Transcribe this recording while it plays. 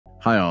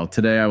Hi all,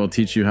 today I will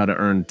teach you how to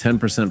earn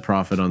 10%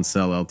 profit on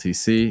Sell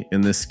LTC.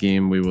 In this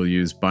scheme, we will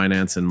use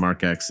Binance and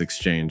MarkX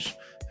exchange.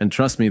 And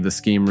trust me, the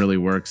scheme really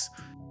works.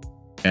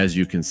 As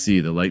you can see,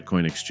 the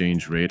Litecoin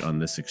exchange rate on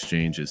this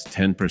exchange is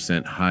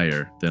 10%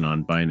 higher than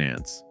on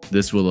Binance.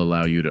 This will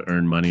allow you to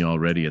earn money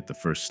already at the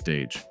first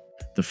stage.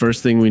 The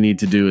first thing we need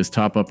to do is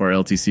top up our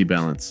LTC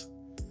balance.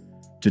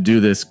 To do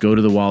this, go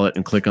to the wallet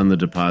and click on the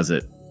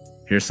deposit.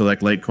 Here,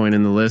 select Litecoin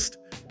in the list.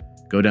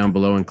 Go down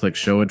below and click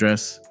Show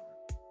Address.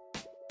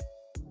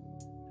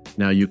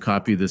 Now you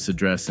copy this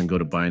address and go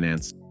to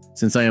Binance.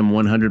 Since I am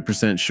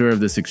 100% sure of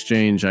this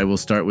exchange, I will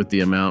start with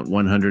the amount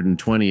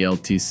 120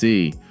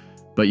 LTC,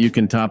 but you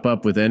can top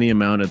up with any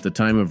amount at the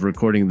time of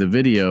recording the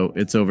video.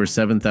 It's over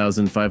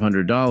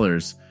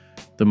 $7,500.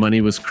 The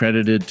money was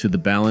credited to the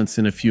balance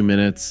in a few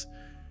minutes.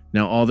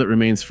 Now all that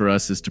remains for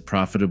us is to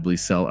profitably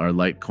sell our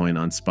Litecoin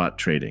on spot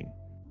trading.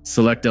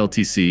 Select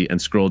LTC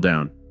and scroll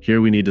down.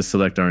 Here we need to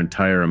select our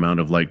entire amount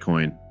of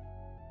Litecoin.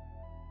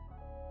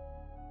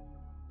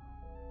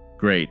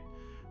 Great.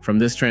 From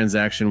this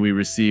transaction, we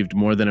received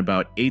more than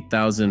about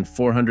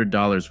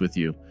 $8,400 with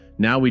you.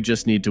 Now we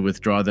just need to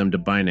withdraw them to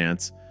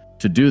Binance.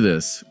 To do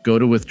this, go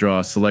to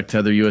Withdraw, select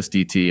Tether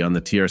USDT on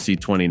the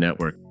TRC20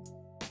 network.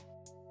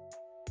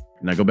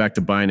 Now go back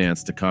to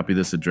Binance to copy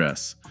this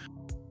address.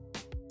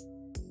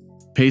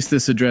 Paste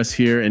this address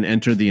here and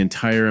enter the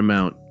entire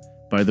amount.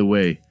 By the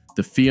way,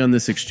 the fee on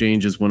this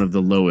exchange is one of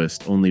the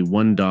lowest, only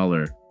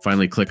 $1.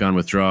 Finally, click on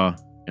Withdraw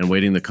and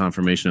waiting the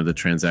confirmation of the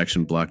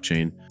transaction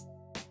blockchain.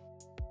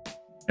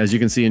 As you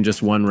can see, in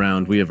just one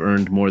round, we have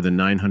earned more than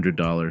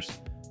 $900.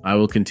 I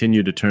will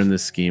continue to turn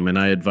this scheme, and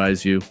I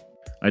advise you.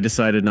 I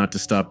decided not to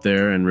stop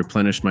there and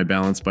replenished my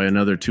balance by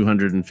another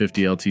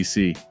 250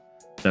 LTC.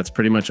 That's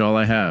pretty much all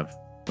I have.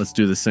 Let's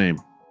do the same.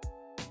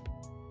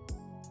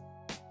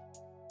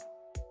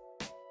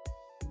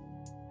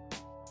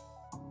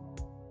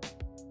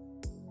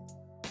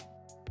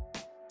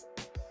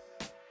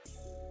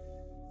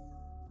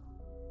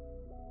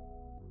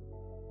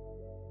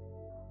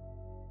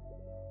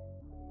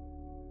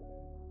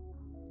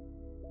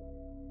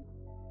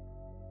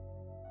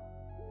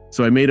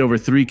 So I made over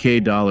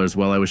 $3,000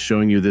 while I was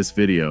showing you this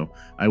video.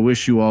 I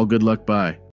wish you all good luck. Bye.